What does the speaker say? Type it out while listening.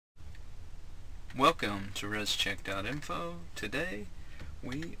Welcome to ResCheck.info. Today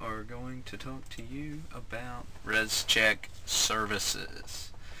we are going to talk to you about ResCheck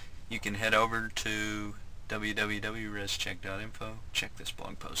services. You can head over to www.rescheck.info. Check this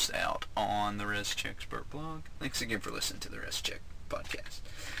blog post out on the ResCheckspert blog. Thanks again for listening to the ResCheck podcast.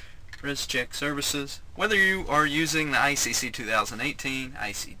 ResCheck services. Whether you are using the ICC 2018,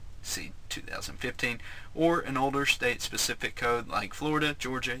 ICC 2015, or an older state-specific code like Florida,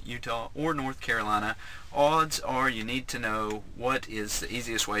 Georgia, Utah, or North Carolina, odds are you need to know what is the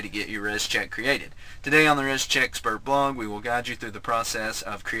easiest way to get your ResCheck created. Today on the ResCheckspert blog, we will guide you through the process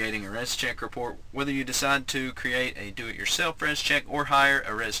of creating a ResCheck report. Whether you decide to create a do-it-yourself ResCheck or hire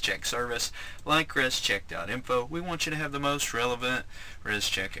a ResCheck service like ResCheck.info, we want you to have the most relevant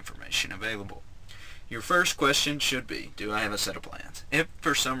ResCheck information available. Your first question should be, do I have a set of plans? If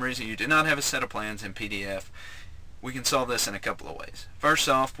for some reason you do not have a set of plans in PDF, we can solve this in a couple of ways. First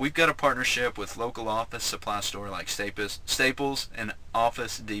off, we've got a partnership with local office supply store like Staples and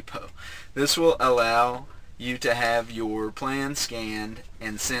Office Depot. This will allow you to have your plans scanned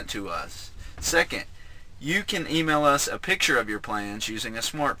and sent to us. Second, you can email us a picture of your plans using a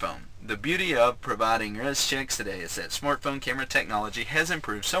smartphone. The beauty of providing ResChecks today is that smartphone camera technology has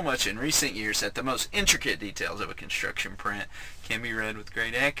improved so much in recent years that the most intricate details of a construction print can be read with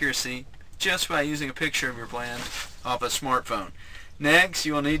great accuracy just by using a picture of your plan off a smartphone. Next,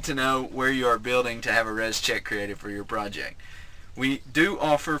 you will need to know where you are building to have a ResCheck created for your project. We do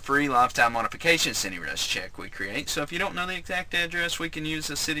offer free lifetime modifications to any ResCheck we create, so if you don't know the exact address, we can use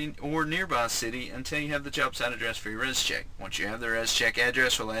a city or nearby city until you have the job site address for your ResCheck. Once you have the ResCheck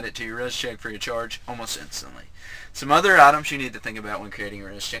address, we'll add it to your ResCheck free of charge almost instantly. Some other items you need to think about when creating a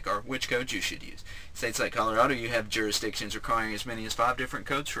ResCheck are which codes you should use. States like Colorado, you have jurisdictions requiring as many as 5 different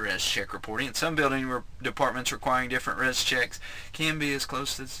codes for ResCheck reporting, and some building departments requiring different ResChecks can be as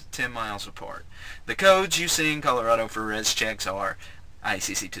close as 10 miles apart. The codes you see in Colorado for ResChecks are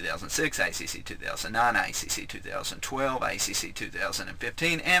ICC 2006, ICC 2009, ICC 2012, ICC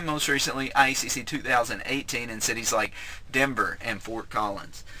 2015, and most recently ICC 2018 in cities like Denver and Fort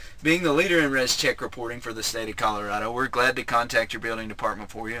Collins. Being the leader in ResCheck reporting for the state of Colorado, we're glad to contact your building department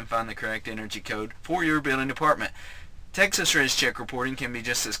for you and find the correct energy code for your building department. Texas ResCheck reporting can be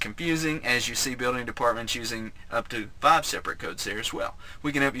just as confusing as you see building departments using up to 5 separate codes there as well.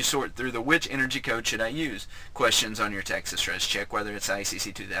 We can help you sort through the which energy code should I use questions on your Texas ResCheck, whether it's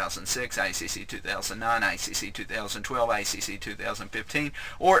ICC 2006, ICC 2009, ICC 2012, ICC 2015,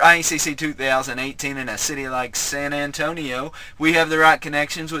 or ICC 2018 in a city like San Antonio. We have the right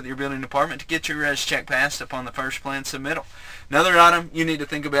connections with your building department to get your ResCheck passed upon the first plan submittal. Another item you need to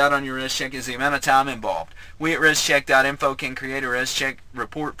think about on your ResCheck is the amount of time involved. We at ResCheck.info can create a ResCheck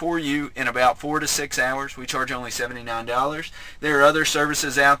report for you in about 4 to 6 hours. We charge only $79. There are other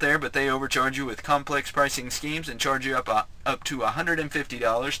services out there, but they overcharge you with complex pricing schemes and charge you up to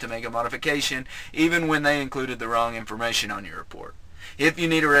 $150 to make a modification, even when they included the wrong information on your report. If you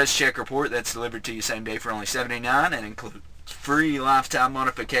need a ResCheck report that's delivered to you same day for only $79 and includes free lifetime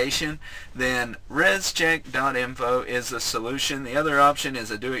modification, then ResCheck.info is the solution. The other option is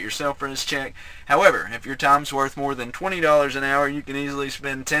a do-it-yourself ResCheck. However, if your time's worth more than $20 an hour, you can easily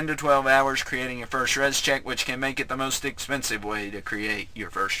spend 10 to 12 hours creating your first ResCheck, which can make it the most expensive way to create your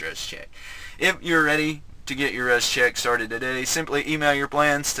first ResCheck. If you're ready to get your ResCheck started today, simply email your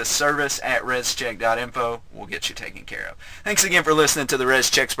plans to service@rescheck.info. We'll get you taken care of. Thanks again for listening to the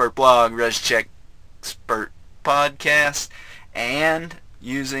ResCheckspert blog, ResCheckspert podcast, and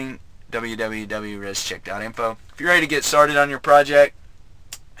using www.rescheck.info. If you're ready to get started on your project,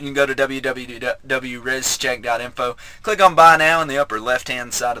 you can go to www.rescheck.info. Click on Buy Now in the upper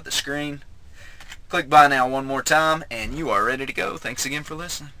left-hand side of the screen. Click Buy Now one more time, and you are ready to go. Thanks again for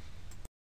listening.